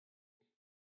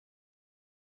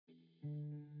This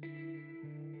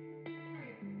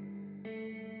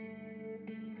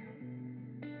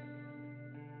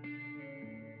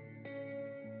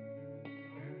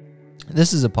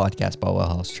is a podcast by Well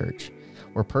House Church,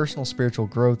 where personal spiritual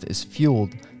growth is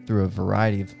fueled through a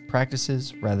variety of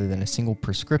practices rather than a single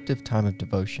prescriptive time of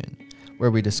devotion, where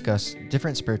we discuss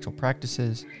different spiritual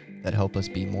practices that help us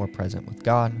be more present with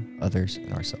God, others,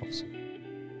 and ourselves.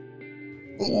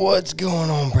 What's going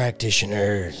on,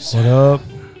 practitioners? What up?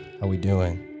 How we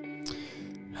doing?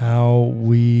 How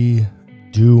we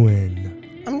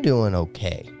doing? I'm doing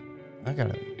okay. I got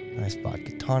a nice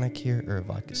vodka tonic here, or a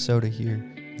vodka soda here.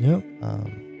 Yep.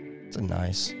 It's a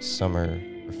nice summer,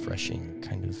 refreshing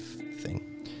kind of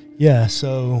thing. Yeah,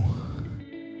 so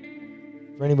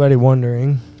for anybody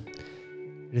wondering,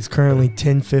 it is currently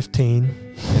 10:15.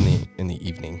 In the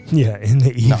evening. Yeah, in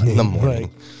the evening. Not in the morning.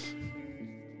 Like,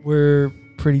 we're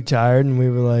pretty tired, and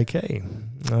we were like, hey,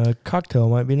 a cocktail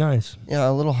might be nice. Yeah,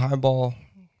 a little highball.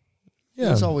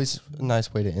 Yeah. It's always a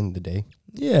nice way to end the day.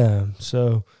 Yeah,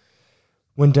 so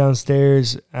went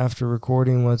downstairs after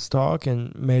recording Let's Talk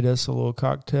and made us a little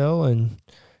cocktail and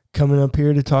coming up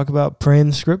here to talk about praying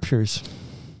the scriptures.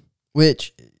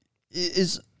 Which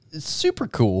is super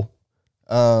cool.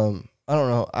 I don't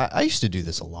know. I used to do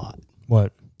this a lot.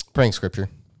 What? Praying scripture.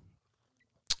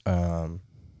 I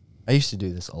used to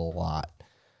do this a lot.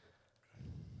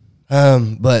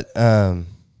 But there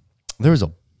was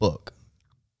a book.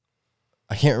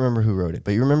 I can't remember who wrote it,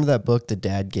 but you remember that book that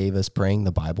Dad gave us, Praying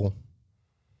the Bible?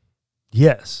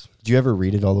 Yes. Did you ever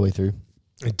read it all the way through?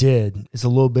 It did. It's a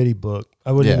little bitty book.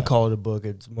 I wouldn't Yeah. even call it a book.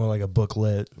 It's more like a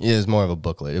booklet. Yeah, it was more of a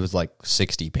booklet. It was like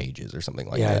 60 pages or something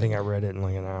like that. I think I read it in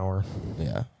like an hour.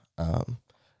 Yeah.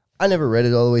 I never read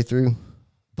it all the way through,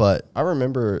 but I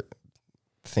remember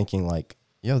thinking like,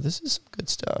 yo, this is some good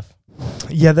stuff.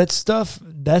 Yeah, that stuff,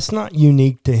 that's not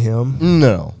unique to him.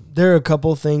 No. There are a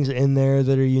couple things in there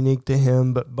that are unique to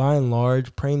him, but by and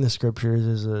large, praying the scriptures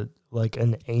is like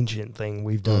an ancient thing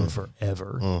we've done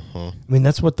forever. Mm-hmm. I mean,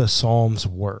 that's what the Psalms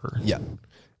were. Yeah.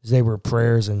 They were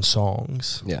prayers and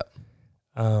songs. Yeah.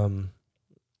 I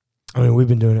mean, we've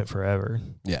been doing it forever.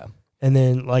 Yeah. And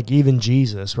then, like, even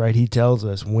Jesus, right? He tells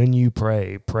us, when you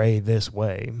pray, pray this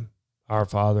way. Our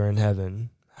Father in heaven,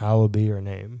 hallowed be your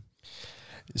name.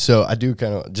 So I do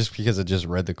kind of, just because I just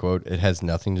read the quote, it has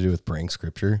nothing to do with praying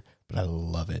scripture, but I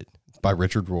love it. By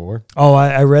Richard Rohr. Oh,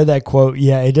 I read that quote.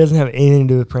 Yeah, it doesn't have anything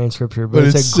to do with praying scripture, but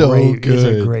it's so great, good.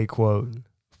 It's a great quote.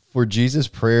 For Jesus,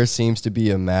 prayer seems to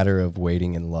be a matter of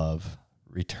waiting in love,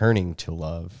 returning to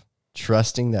love,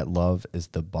 trusting that love is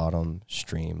the bottom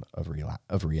stream of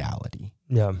reality.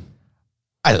 Yeah.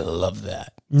 I love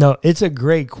that. No, it's a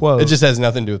great quote. It just has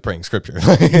nothing to do with praying scripture.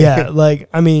 Yeah, like,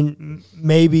 I mean,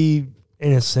 maybe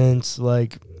in a sense,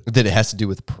 like, That it has to do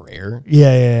with prayer.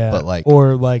 yeah. But like,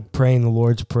 or like praying the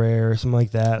Lord's Prayer or something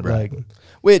like that. Right. Like,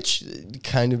 which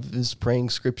kind of is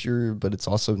praying scripture, but it's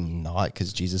also not,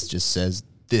 because Jesus just says,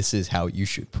 this is how you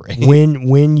should pray.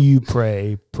 when you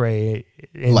pray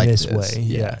in Like this this, way.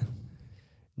 yeah. Yeah.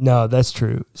 No, that's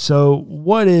true. So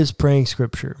what is praying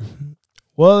scripture?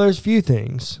 Well, there's a few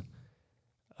things.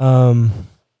 As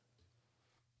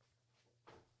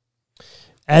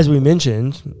we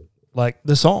mentioned, like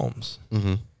the Psalms.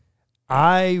 Mm-hmm.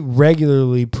 I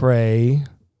regularly pray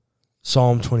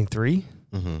Psalm 23.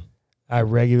 Mm-hmm. I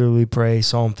regularly pray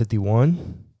Psalm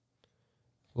 51.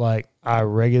 Like, I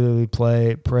regularly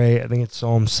pray, I think it's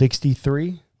Psalm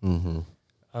 63. Mm-hmm.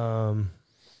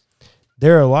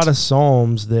 There are a lot of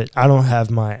Psalms that I don't have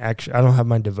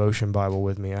my devotion Bible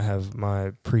with me. I have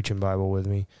my preaching Bible with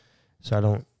me. So I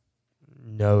don't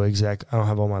know I don't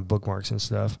have all my bookmarks and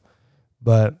stuff.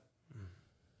 But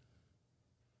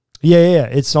yeah,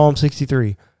 it's Psalm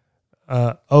 63.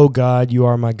 Oh God, you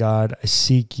are my God. I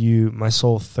seek you. My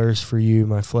soul thirsts for you.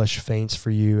 My flesh faints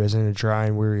for you, as in a dry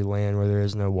and weary land where there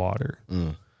is no water.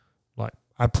 Like,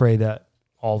 I pray that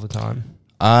all the time.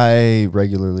 I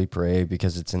regularly pray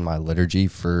because it's in my liturgy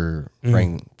for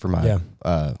praying for my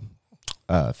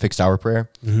fixed hour prayer.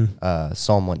 Mm-hmm.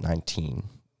 Psalm 119.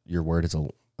 Your word is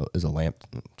a lamp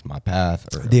to my path.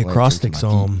 Or The acrostic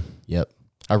psalm. Yep.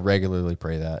 I regularly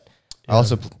pray that. Yeah. I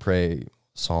also pray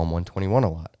Psalm 121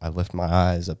 a lot. I lift my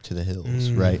eyes up to the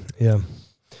hills, right? Yeah.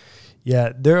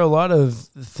 Yeah, there are a lot of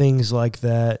things like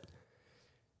that.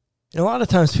 And a lot of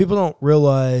times people don't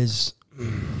realize,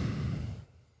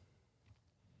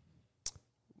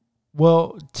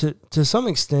 well, to some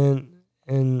extent,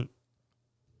 and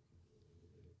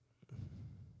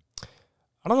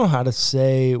I don't know how to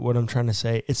say what I'm trying to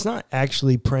say. It's not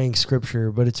actually praying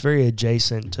scripture, but it's very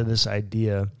adjacent to this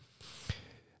idea.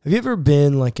 Have you ever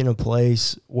been like in a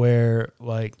place where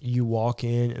like you walk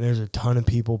in and there's a ton of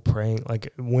people praying,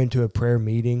 like went to a prayer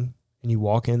meeting and you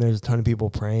walk in, there's a ton of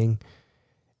people praying,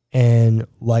 and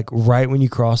like right when you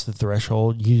cross the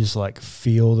threshold, you just like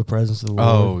feel the presence of the Lord?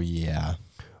 Oh, yeah.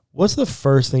 What's the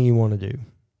first thing you want to do?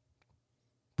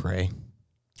 Pray.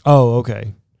 Oh,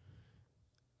 okay.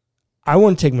 I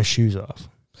want to take my shoes off.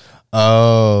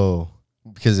 Oh,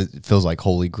 because it feels like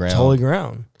holy ground. It's holy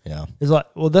ground. Yeah. It's like,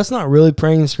 well, that's not really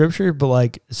praying in Scripture, but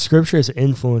like Scripture has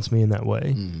influenced me in that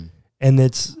way, and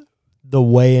it's the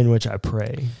way in which I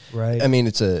pray. Right. I mean,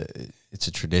 it's a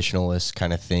traditionalist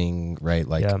kind of thing, right?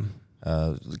 Like,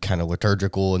 kind of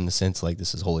liturgical in the sense like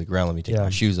this is holy ground. Let me take my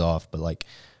shoes off, but like,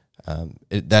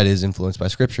 that is influenced by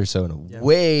Scripture. So in a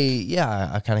way,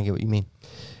 I kind of get what you mean.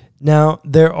 Now,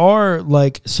 there are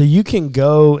like, so you can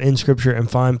go in Scripture and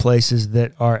find places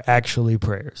that are actually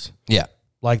prayers. Yeah.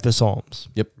 Like the Psalms.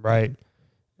 Yep. Right.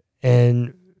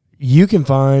 And you can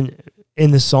find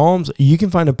in the Psalms, you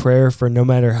can find a prayer for no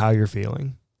matter how you're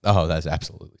feeling. Oh, that's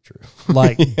absolutely true.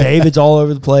 Like David's all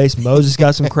over the place. Moses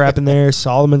got some crap in there.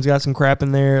 Solomon's got some crap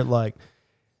in there. Like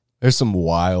there's some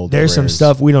wild There's prayers. some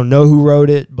stuff we don't know who wrote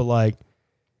it, but like.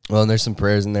 Well, and there's some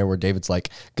prayers in there where David's like,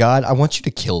 God, I want you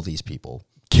to kill these people.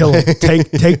 Kill them.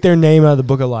 Take their name out of the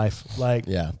book of life. Like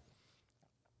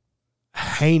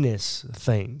heinous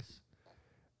things.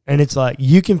 And it's like,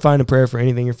 you can find a prayer for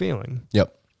anything you're feeling.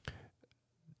 Yep.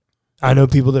 I know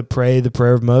people that pray the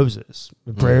prayer of Moses,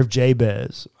 the prayer of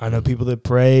Jabez. I know people that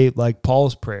pray like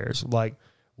Paul's prayers. Like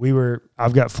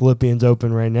I've got Philippians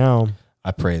open right now.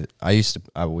 I pray.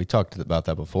 We talked about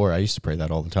that before. I used to pray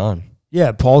that all the time.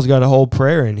 Yeah, Paul's got a whole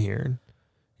prayer in here.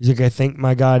 He's like, I thank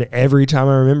my God every time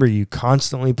I remember you,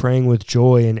 constantly praying with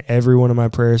joy in every one of my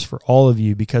prayers for all of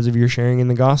you because of your sharing in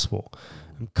the gospel.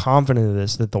 I'm confident of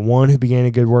this, that the one who began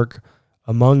a good work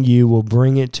among you will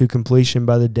bring it to completion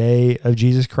by the day of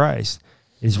Jesus Christ.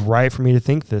 It is right for me to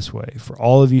think this way, for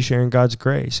all of you sharing God's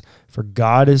grace. For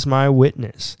God is my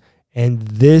witness, and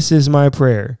this is my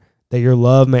prayer, that your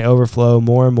love may overflow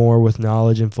more and more with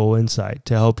knowledge and full insight,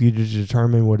 to help you to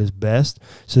determine what is best,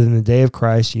 so that in the day of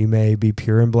Christ you may be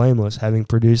pure and blameless, having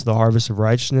produced the harvest of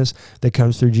righteousness that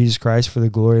comes through Jesus Christ for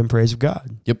the glory and praise of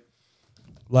God. Yep.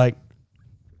 Like,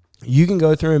 you can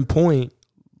go through and point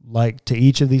like to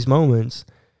each of these moments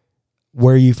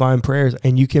where you find prayers,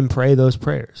 and you can pray those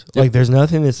prayers. Yep. Like there's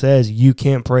nothing that says you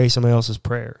can't pray somebody else's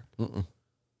prayer. Mm-mm.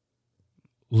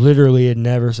 Literally, it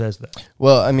never says that.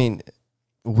 Well, I mean,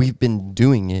 we've been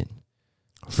doing it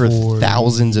for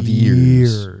thousands of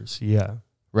years. Yeah.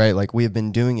 Right? Like we have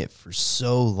been doing it for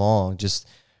so long. Just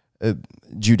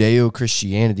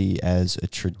Judeo-Christianity as a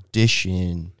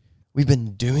tradition. We've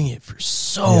been doing it for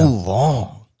so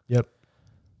long. Yep.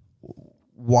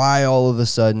 Why all of a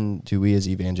sudden do we as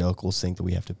evangelicals think that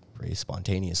we have to pray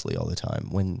spontaneously all the time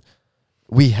when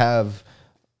we have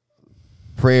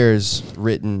prayers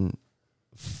written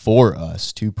for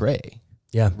us to pray?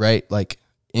 Yeah. Right? Like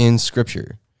in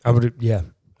Scripture. I would,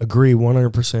 agree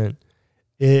 100%.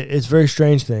 It's a very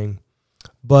strange thing.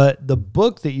 But the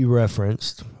book that you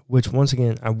referenced, which once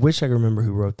again, I wish I could remember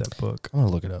who wrote that book. I'm going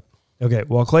to look it up. Okay,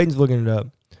 while Clayton's looking it up,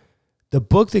 the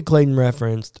book that Clayton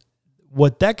referenced,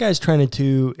 what that guy's trying to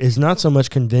do is not so much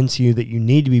convince you that you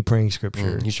need to be praying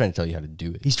Scripture. He's trying to tell you how to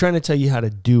do it. He's trying to tell you how to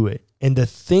do it. And the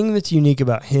thing that's unique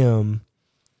about him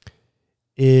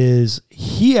is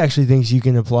he actually thinks you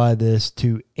can apply this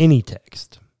to any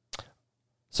text.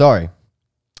 Sorry.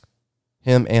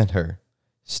 Him and her.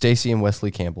 Stacy and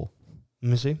Wesley Campbell.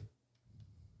 Let me see.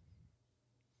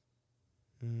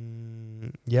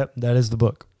 Yep, that is the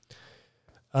book.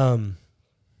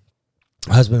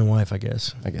 Husband and wife, I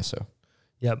guess. I guess so.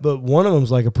 Yeah, but one of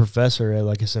them's like a professor at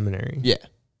like a seminary. Yeah.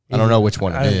 I don't know which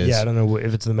one it is. Yeah, I don't know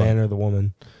if it's the man or the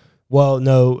woman. Well,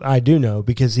 no, I do know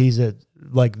because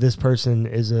this person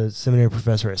is a seminary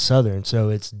professor at Southern, so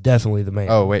it's definitely the man.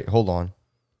 Oh, wait, hold on.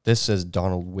 This says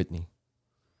Donald Whitney.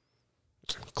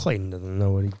 Clayton doesn't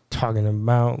know what he's talking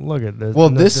about. Look at this. Well,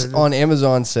 this on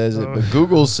Amazon says it, but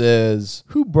Google says...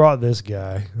 Who brought this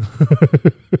guy?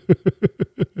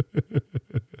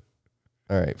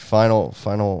 All right, final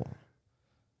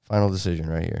decision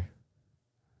right here.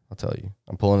 I'll tell you.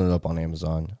 I'm pulling it up on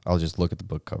Amazon. I'll just look at the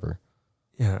book cover.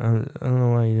 Yeah, I don't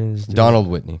know why you didn't just do Donald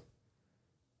Whitney.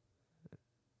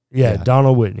 Yeah,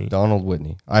 Donald Whitney. Donald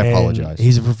Whitney. I apologize.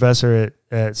 He's a professor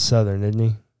at Southern, isn't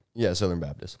he? Yeah, Southern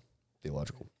Baptist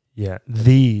Theological. Yeah,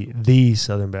 the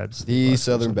Southern Baptist. The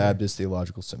Southern Baptist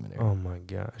Theological Seminary. Oh my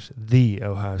gosh, the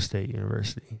Ohio State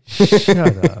University. Shut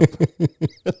up.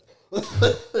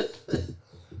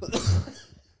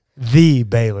 The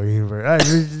Baylor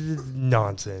University.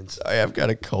 Nonsense. I've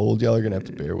got a cold. Y'all are going to have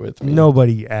to bear with me.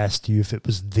 Nobody asked you if it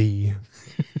was the.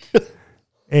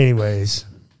 Anyways.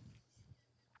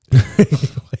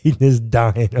 He is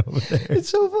dying over there. It's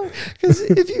so funny because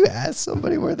if you ask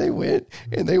somebody where they went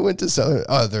and they went to Southern,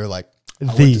 they're like,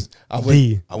 I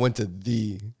went to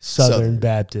the Southern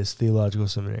Baptist Theological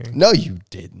Seminary. No, you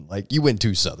didn't. Like, you went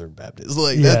to Southern Baptist.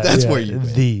 Like, that's where you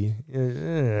went.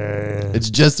 It's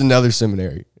just another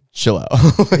seminary. Chill out.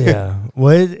 Yeah.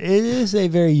 Well, it is a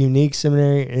very unique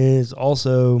seminary. It is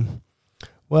also,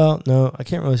 well, no, I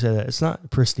can't really say that. It's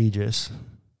not prestigious.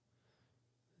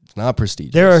 It's not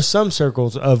prestigious. There are some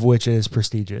circles of which it is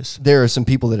prestigious. There are some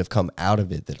people that have come out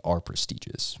of it that are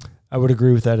prestigious. I would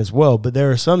agree with that as well. But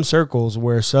there are some circles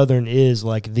where Southern is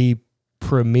like the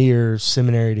premier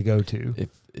seminary to go to.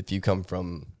 If you come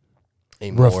from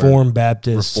a Reformed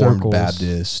Baptist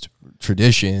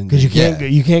tradition, because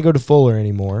you can't go to Fuller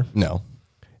anymore. No,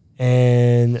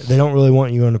 and they don't really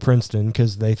want you going to Princeton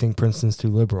because they think Princeton's too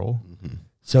liberal. Mm-hmm.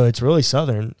 So it's really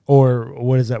Southern, or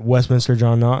what is that? Westminster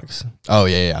John Knox. Oh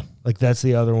yeah. Like that's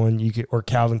the other one you could, or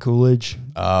Calvin Coolidge.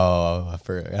 Oh, I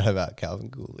forgot about Calvin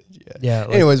Coolidge. Yeah.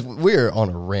 Like, anyways, we're on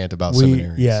a rant about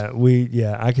seminaries.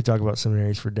 Yeah, I could talk about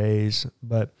seminaries for days,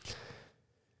 but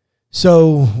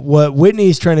so what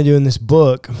Whitney's trying to do in this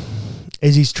book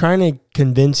is he's trying to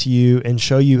convince you and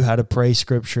show you how to pray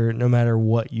Scripture no matter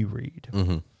what you read.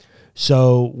 Mm-hmm.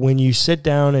 So when you sit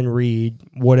down and read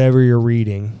whatever you're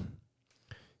reading.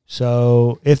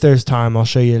 So if there's time, I'll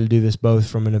show you how to do this both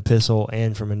from an epistle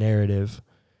and from a narrative.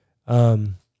 But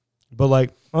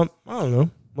like, I don't know.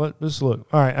 Let's look.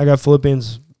 All right, I got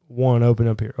Philippians 1 open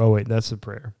up here. Oh, wait, that's the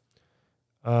prayer.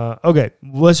 Okay,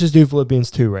 let's just do Philippians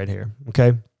 2 right here,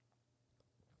 okay?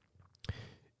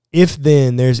 If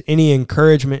then there's any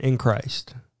encouragement in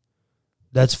Christ,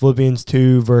 that's Philippians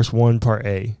 2, verse 1, part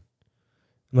A.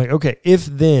 I'm like, okay, if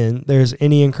then there's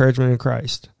any encouragement in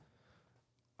Christ,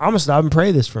 I'm going to stop and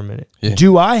pray this for a minute. Yeah.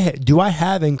 Do I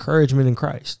have encouragement in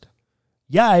Christ?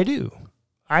 Yeah, I do.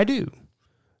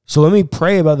 So let me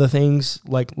pray about the things,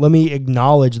 like let me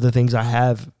acknowledge the things I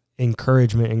have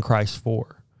encouragement in Christ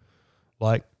for.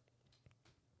 Like,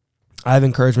 I have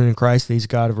encouragement in Christ that He's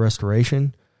God of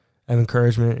restoration. I have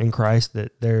encouragement in Christ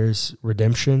that there's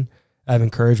redemption. I have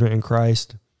encouragement in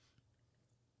Christ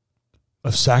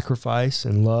of sacrifice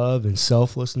and love and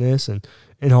selflessness and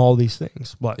all these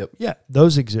things. But yeah,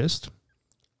 those exist.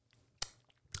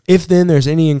 If then there's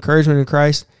any encouragement in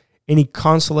Christ, any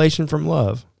consolation from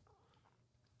love.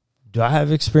 Do I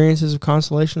have experiences of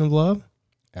consolation of love?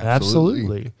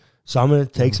 Absolutely. So I'm going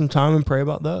to take some time and pray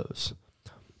about those.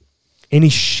 Any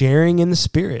sharing in the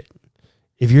Spirit.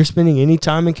 If you're spending any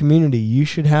time in community, you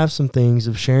should have some things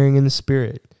of sharing in the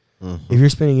Spirit. Mm-hmm. If you're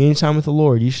spending any time with the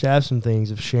Lord, you should have some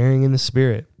things of sharing in the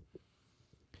Spirit.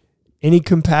 Any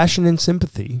compassion and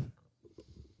sympathy.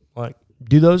 Like,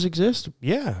 do those exist?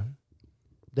 Yeah,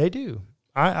 they do.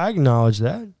 I acknowledge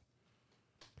that.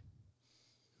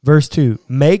 Verse 2,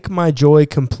 make my joy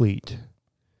complete.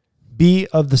 Be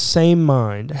of the same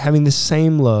mind, having the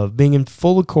same love, being in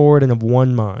full accord and of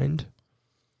one mind.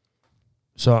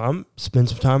 So I'm spend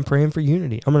some time praying for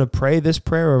unity. I'm going to pray this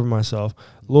prayer over myself.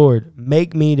 Lord,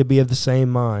 make me to be of the same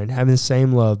mind, having the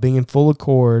same love, being in full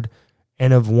accord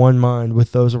and of one mind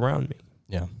with those around me.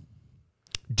 Yeah.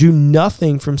 Do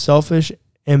nothing from selfish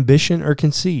ambition or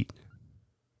conceit.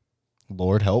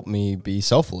 Lord, help me be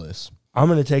selfless. I'm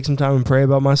going to take some time and pray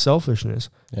about my selfishness.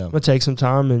 Yeah. I'm going to take some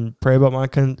time and pray about my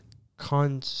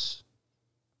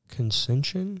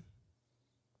consension?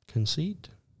 Conceit?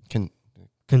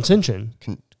 Consension.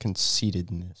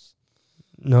 Conceitedness.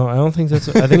 No, I don't think that's...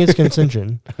 I think it's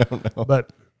consension. I don't know.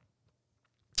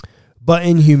 But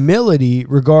in humility,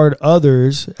 regard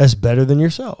others as better than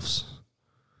yourselves.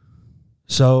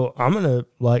 So I'm going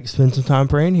to spend some time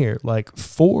praying here,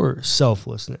 for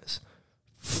selflessness.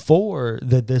 For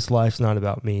that this life's not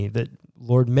about me, that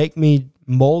Lord,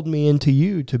 mold me into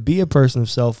you to be a person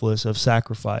of selfless, of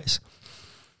sacrifice.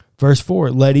 Verse 4,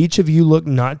 let each of you look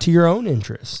not to your own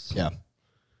interests,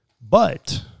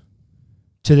 but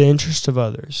to the interest of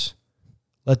others.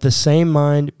 Let the same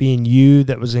mind be in you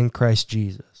that was in Christ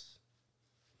Jesus.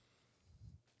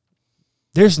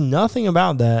 There's nothing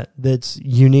about that that's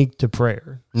unique to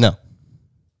prayer. No.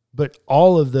 But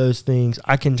all of those things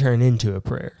I can turn into a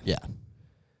prayer. Yeah.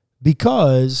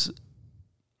 Because,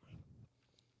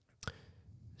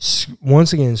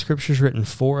 once again, Scripture's written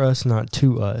for us, not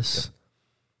to us.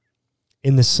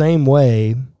 In the same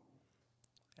way,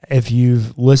 if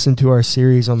you've listened to our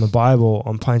series on the Bible,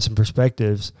 on Pints and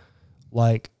Perspectives,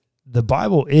 the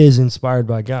Bible is inspired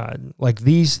by God.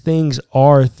 These things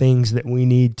are things that we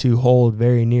need to hold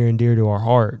very near and dear to our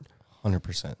heart.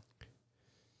 100%.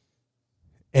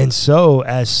 And so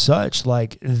as such,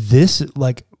 like this,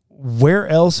 like where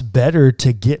else better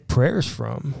to get prayers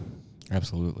from?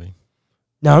 Absolutely.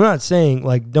 Now, I'm not saying,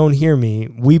 like, don't hear me.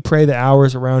 We pray the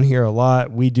hours around here a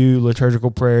lot. We do liturgical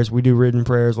prayers. We do written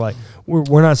prayers. Like,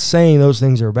 we're not saying those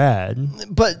things are bad.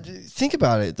 But think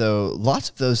about it, though. Lots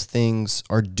of those things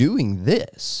are doing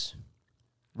this,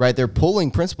 right? They're pulling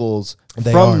principles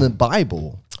from the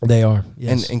Bible. They are,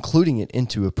 yes. And including it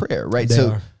into a prayer, right? They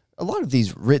are. A lot of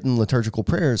these written liturgical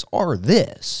prayers are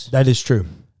this. That is true.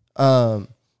 And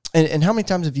how many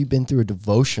times have you been through a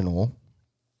devotional,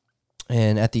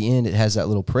 and at the end it has that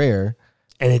little prayer,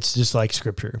 and it's just like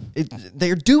scripture?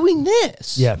 They're doing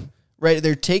this, yeah, right?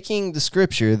 They're taking the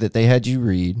scripture that they had you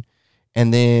read,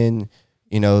 and then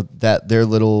that their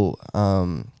little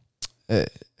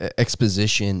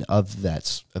exposition of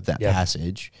that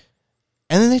passage,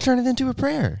 and then they turn it into a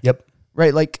prayer. Yep.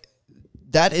 Right, like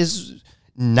that is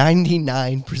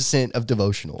 99% of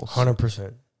devotionals.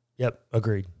 100%. Yep,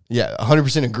 agreed. Yeah,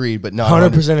 100% agreed, but not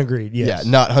 100% agreed. Yes. Yeah,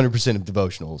 not 100% of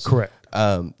devotionals. Correct.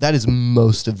 That is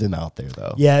most of them out there,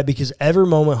 though. Yeah, because Every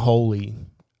Moment Holy,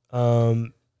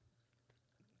 I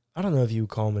don't know if you would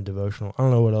call them a devotional. I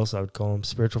don't know what else I would call them.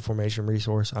 Spiritual formation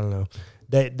resource. I don't know.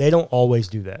 They don't always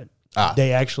do that.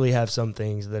 They actually have some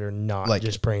things that are not like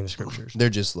just praying the scriptures. They're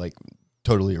just like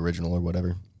totally original or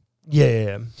whatever.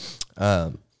 Yeah.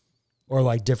 Or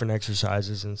like different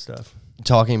exercises and stuff.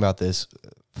 Talking about this,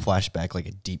 flashback like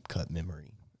a deep cut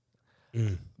memory.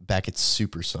 Back at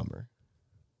Super Summer.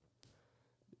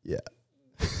 Yeah.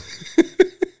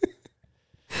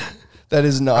 That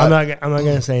is not. I'm not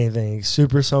gonna say anything.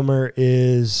 Super Summer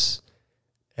is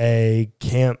a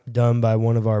camp done by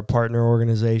one of our partner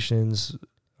organizations,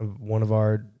 one of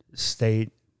our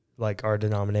state, like our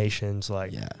denominations.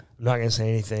 Like, yeah. I'm not gonna say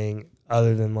anything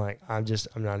other than like I'm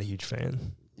not a huge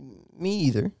fan. Me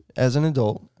either. As an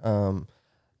adult,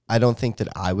 I don't think that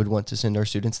I would want to send our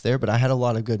students there, but I had a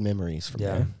lot of good memories from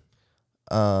there.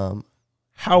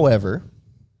 However,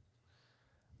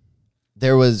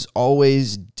 there was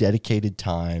always dedicated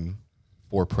time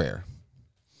for prayer.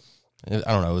 I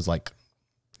don't know, it was like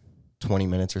 20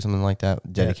 minutes or something like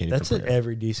that dedicated that's for prayer. At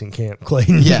every decent camp,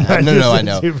 Clayton. Yeah, no, I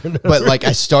know. But like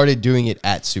I started doing it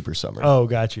at Super Summer. Oh,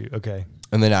 got you. Okay.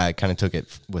 And then I kind of took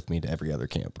it with me to every other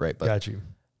camp, right? But, got you.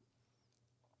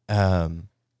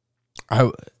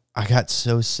 I got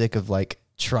so sick of like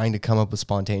trying to come up with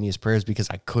spontaneous prayers because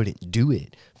I couldn't do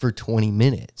it for 20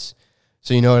 minutes.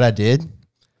 So you know what I did?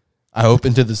 I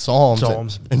opened to the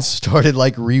Psalms. And started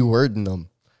like rewording them.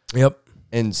 Yep.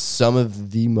 And some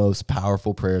of the most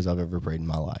powerful prayers I've ever prayed in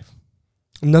my life.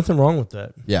 Nothing wrong with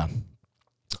that. Yeah.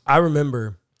 I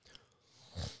remember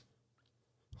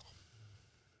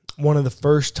one of the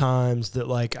first times that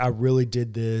like I really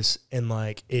did this and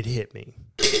like it hit me.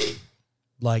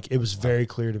 Like it was very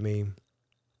clear to me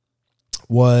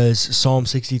was Psalm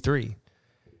 63.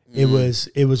 It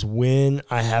was when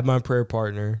I had my prayer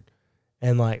partner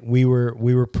and like we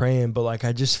were praying, but like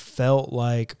I just felt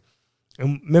like,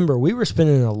 and remember we were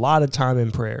spending a lot of time in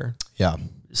prayer. Yeah.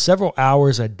 Several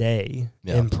hours a day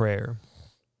in prayer.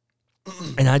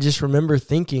 And I just remember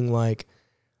thinking like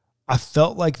I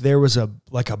felt like there was a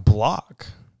block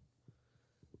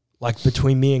like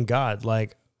between me and God.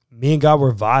 Like me and God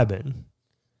were vibing.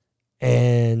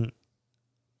 And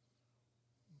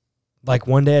like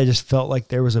one day I just felt like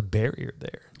there was a barrier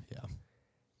there. Yeah.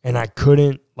 And I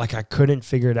couldn't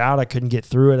figure it out. I couldn't get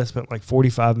through it. I spent like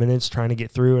 45 minutes trying to get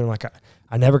through and like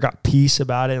I never got peace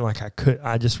about it. And like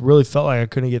I just really felt like I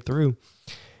couldn't get through.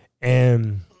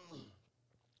 And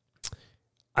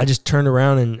I just turned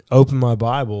around and opened my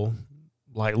Bible,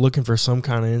 like looking for some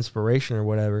kind of inspiration or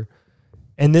whatever.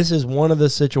 And this is one of the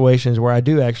situations where I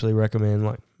do actually recommend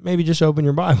like maybe just open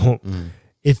your Bible.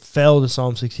 It fell to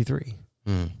Psalm 63.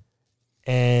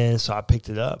 And so I picked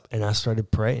it up and I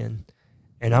started praying.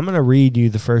 And I'm going to read you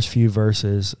the first few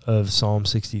verses of Psalm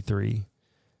 63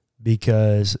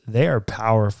 because they are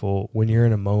powerful when you're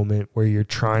in a moment where you're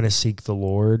trying to seek the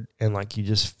Lord and like you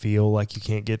just feel like you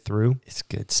can't get through. It's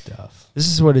good stuff. This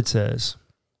is what it says.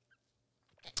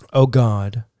 Oh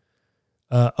God.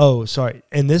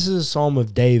 And this is a psalm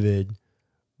of David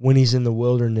when he's in the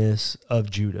wilderness of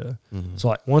Judah. So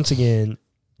like once again,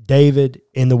 David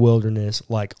in the wilderness,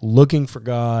 like looking for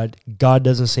God. God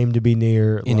doesn't seem to be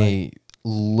near. In a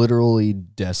literally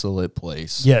desolate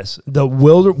place. Yes. The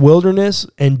wilderness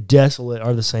and desolate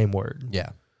are the same word. Yeah.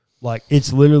 Like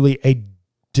it's literally a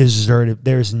deserted,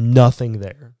 there's nothing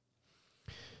there.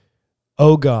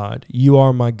 Oh God, you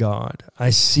are my God. I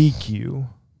seek you.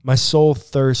 My soul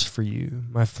thirsts for you.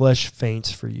 My flesh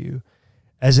faints for you,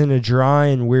 as in a dry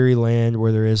and weary land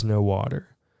where there is no water.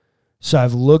 So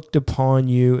I've looked upon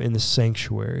you in the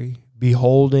sanctuary,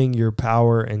 beholding your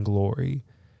power and glory.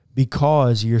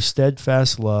 Because your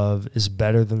steadfast love is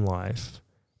better than life,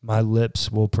 my lips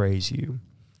will praise you.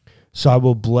 So I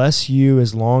will bless you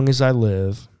as long as I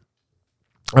live.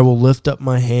 I will lift up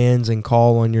my hands and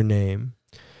call on your name.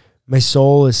 My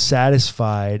soul is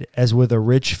satisfied as with a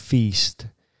rich feast,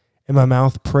 and my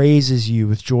mouth praises you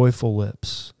with joyful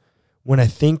lips. When I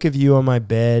think of you on my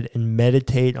bed and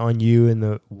meditate on you in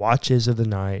the watches of the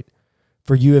night,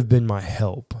 for you have been my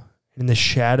help. In the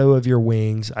shadow of your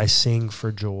wings, I sing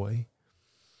for joy.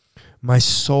 My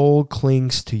soul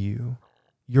clings to you.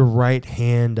 Your right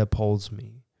hand upholds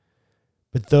me.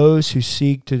 But those who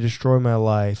seek to destroy my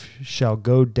life shall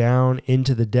go down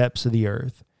into the depths of the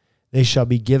earth. They shall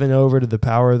be given over to the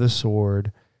power of the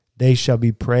sword. They shall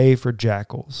be prey for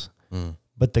jackals.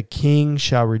 But the king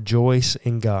shall rejoice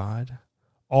in God.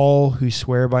 All who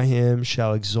swear by him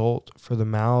shall exult, for the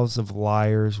mouths of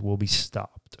liars will be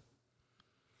stopped.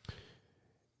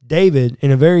 David,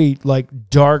 in a very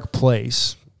dark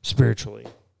place spiritually.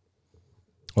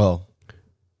 Well,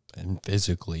 and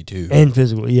physically too. And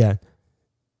physically, yeah.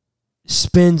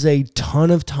 Spends a ton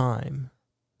of time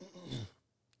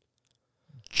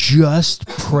just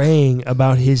praying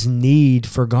about his need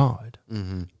for God.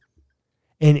 Mm-hmm.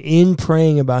 And in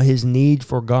praying about his need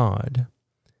for God,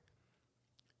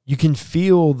 you can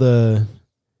feel the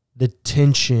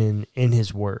tension in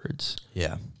his words.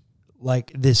 Yeah.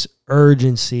 Like this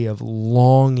urgency of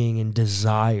longing and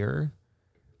desire.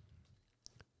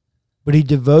 But he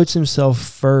devotes himself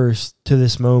first to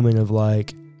this moment of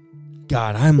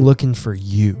God, I'm looking for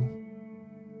you.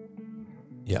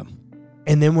 Yeah.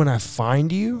 And then when I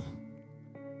find you,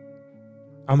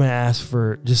 I'm going to ask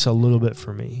for just a little bit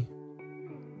for me.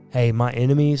 Hey, my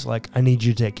enemies, I need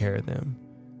you to take care of them.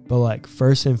 But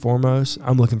first and foremost,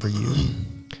 I'm looking for you.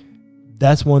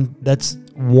 That's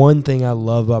one thing I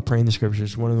love about praying the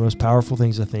scriptures. One of the most powerful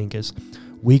things I think is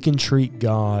we can treat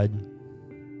God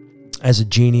as a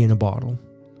genie in a bottle.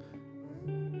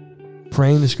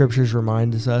 Praying the scriptures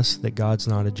reminds us that God's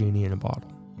not a genie in a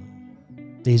bottle.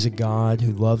 He's a God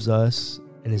who loves us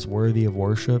and is worthy of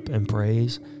worship and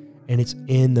praise. And it's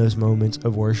in those moments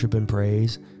of worship and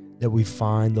praise that we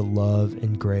find the love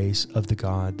and grace of the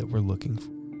God that we're looking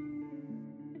for.